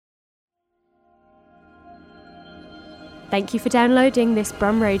Thank you for downloading this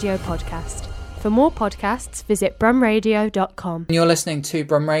Brum Radio podcast. For more podcasts, visit brumradio.com. You're listening to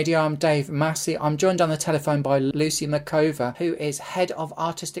Brum Radio. I'm Dave Massey. I'm joined on the telephone by Lucy Makova, who is Head of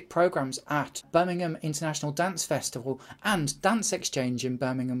Artistic Programmes at Birmingham International Dance Festival and Dance Exchange in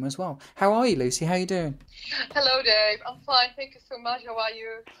Birmingham as well. How are you, Lucy? How are you doing? Hello, Dave. I'm fine. Thank you so much. How are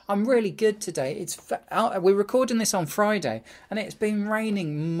you? I'm really good today. We're recording this on Friday, and it's been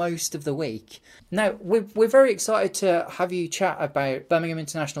raining most of the week. Now, we're very excited to have you chat about Birmingham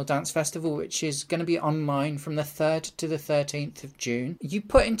International Dance Festival, which is going to be online from the 3rd to the 13th of June. You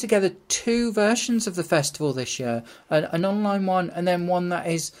putting together two versions of the festival this year, an online one and then one that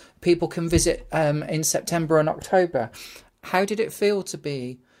is people can visit in September and October. How did it feel to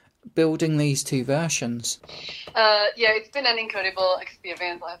be building these two versions? Yeah, it's been an incredible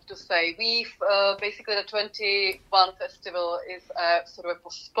experience, I have to say. We've basically the 21 festival is sort of a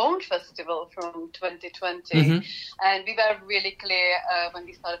postponed festival from 2020, and we were really clear when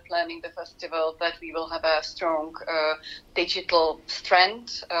we started planning the festival that we will have a strong digital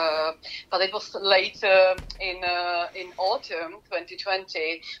strand, but it was later in autumn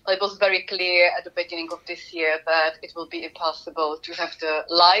 2020, but it was very clear at the beginning of this year that it will be impossible to have the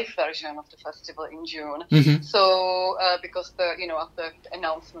live version of the festival in June. So because after the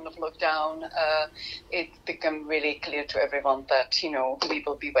announcement of lockdown, it became really clear to everyone that we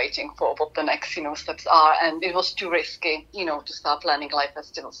will be waiting for what the next steps are, and it was too risky to start planning live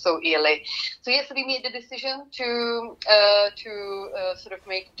festivals so early. So yes, we made the decision to sort of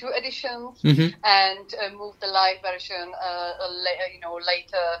make two editions and move the live version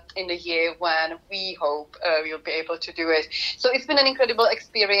later in the year when we hope we'll be able to do it. So it's been an incredible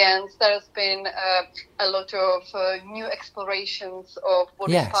experience. There's been a lot of new explorations of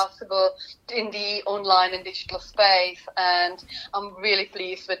what is possible in the online and digital space, and I'm really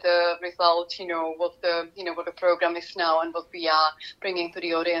pleased with the result. What the program is now and what we are bringing to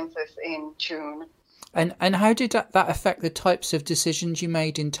the audiences in June. And how did that affect the types of decisions you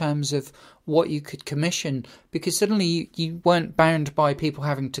made in terms of what you could commission? Because suddenly you weren't bound by people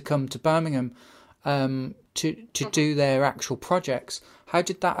having to come to Birmingham to do their actual projects. How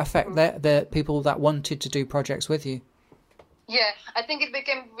did that affect the people that wanted to do projects with you? Yeah, I think it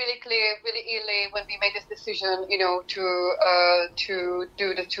became really clear really early when we made this decision, to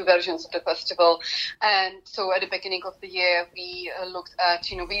do the two versions of the festival. And so at the beginning of the year, we looked at,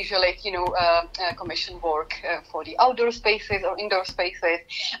 we usually, commission work for the outdoor spaces or indoor spaces.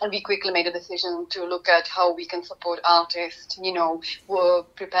 And we quickly made a decision to look at how we can support artists, who are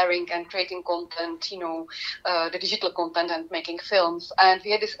preparing and creating content, the digital content and making films. And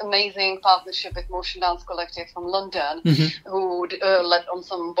we had this amazing partnership with Motion Dance Collective from London, who led on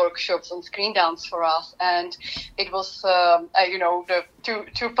some workshops on screen dance for us, and it was the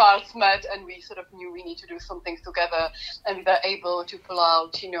two parts met, and we sort of knew we need to do something together, and we were able to pull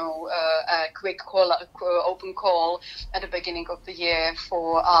out a quick open call at the beginning of the year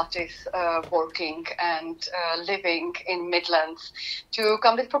for artists working and living in Midlands to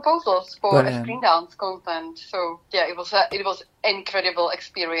come with proposals for a screen dance content. So yeah, it was incredible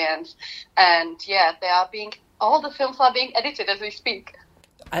experience, and all the films are being edited as we speak.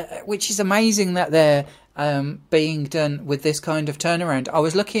 Which is amazing that they're being done with this kind of turnaround. I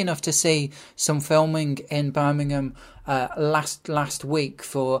was lucky enough to see some filming in Birmingham last week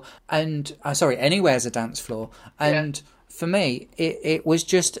Anywhere's a Dance Floor. And for me, it was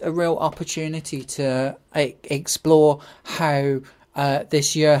just a real opportunity to explore how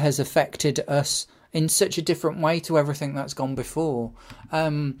this year has affected us in such a different way to everything that's gone before.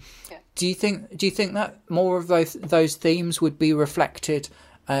 Do you think that more of those themes would be reflected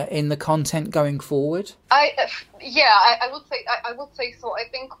in the content going forward? I would say so. I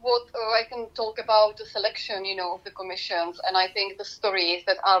think what I can talk about the selection, of the commissions, and I think the stories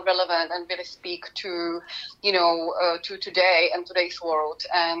that are relevant and really speak to, to today and today's world,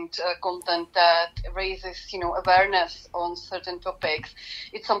 and content that raises, awareness on certain topics.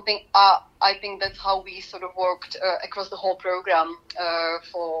 It's something I think that's how we sort of worked across the whole program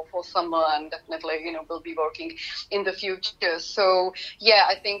for summer, and definitely, we'll be working in the future. So yeah,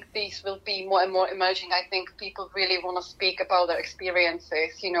 I think these will be more and more emerging. I think people really want to speak about their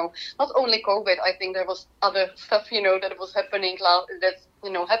experiences, not only COVID. I think there was other stuff, that was happening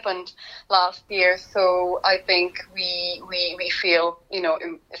happened last year. So I think we feel,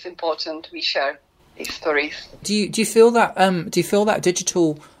 it's important we share these stories. Do you feel that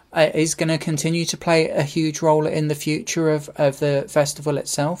digital is going to continue to play a huge role in the future of the festival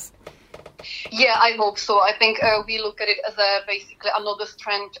itself? Yeah, I hope so. I think we look at it as basically another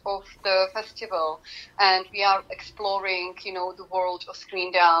strength of the festival, and we are exploring, the world of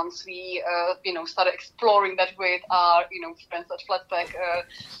screen dance. We, started exploring that with our, friends at Flatback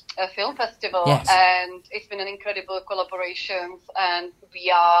Film Festival, yes. And it's been an incredible collaboration. And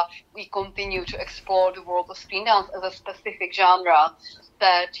we continue to explore the world of screen dance as a specific genre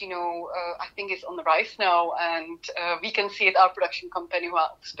that, I think is on the rise now, and we can see it. Our production company who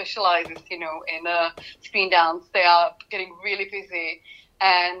specializes, in screen dance, they are getting really busy,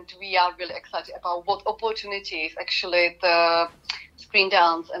 and we are really excited about what opportunities actually the screen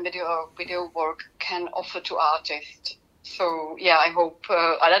dance and video work can offer to artists. So, yeah, I hope,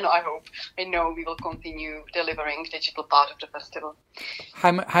 I know we will continue delivering digital part of the festival.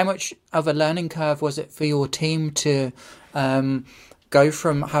 How much of a learning curve was it for your team to go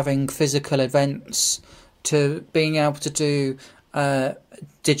from having physical events to being able to do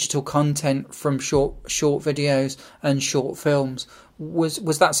digital content from short videos and short films?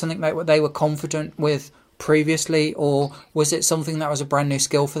 Was that something that they were confident with previously, or was it something that was a brand new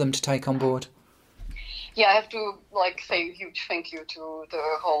skill for them to take on board? Yeah, I have to say a huge thank you to the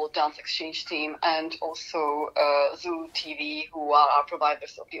whole Dance Exchange team, and also Zoo TV, who are our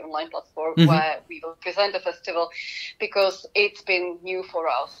providers of the online platform where we will present the festival, because it's been new for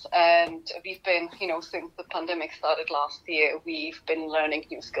us, and we've been, since the pandemic started last year, we've been learning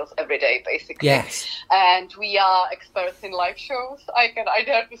new skills every day, basically. Yes. And we are experts in live shows. I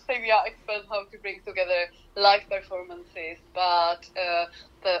dare to say we are experts how to bring together live performances, but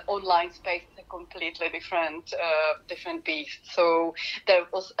the online space is a completely different beast. So there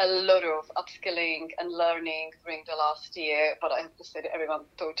was a lot of upskilling and learning during the last year, but I have to say that everyone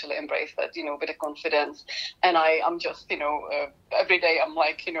totally embraced that, with a confidence. And I'm just, every day I'm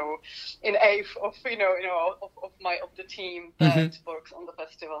in awe of the team that works on the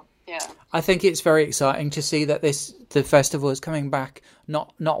festival. Yeah. I think it's very exciting to see that the festival is coming back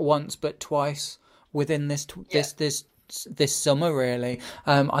not once but twice within this summer, really.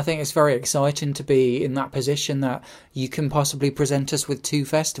 I think it's very exciting to be in that position that you can possibly present us with two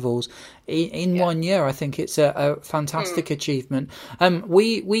festivals in 1 year. I think it's a fantastic achievement.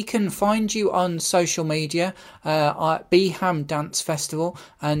 We can find you on social media at BHAM Dance Festival,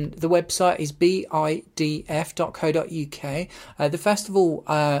 and the website is bidf.co.uk. The festival,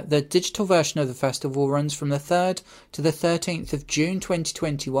 the digital version of the festival runs from the 3rd to the 13th of June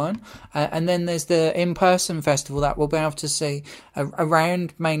 2021, and then there's the in-person festival that we'll be able to see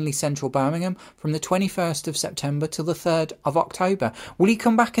around mainly central Birmingham from the 21st of September till the 3rd of October. Will you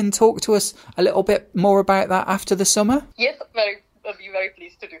come back and talk to us a little bit more about that after the summer? Yes, I'll be very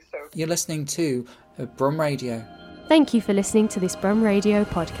pleased to do so. You're listening to Brum Radio. Thank you for listening to this Brum Radio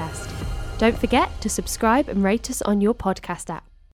podcast. Don't forget to subscribe and rate us on your podcast app.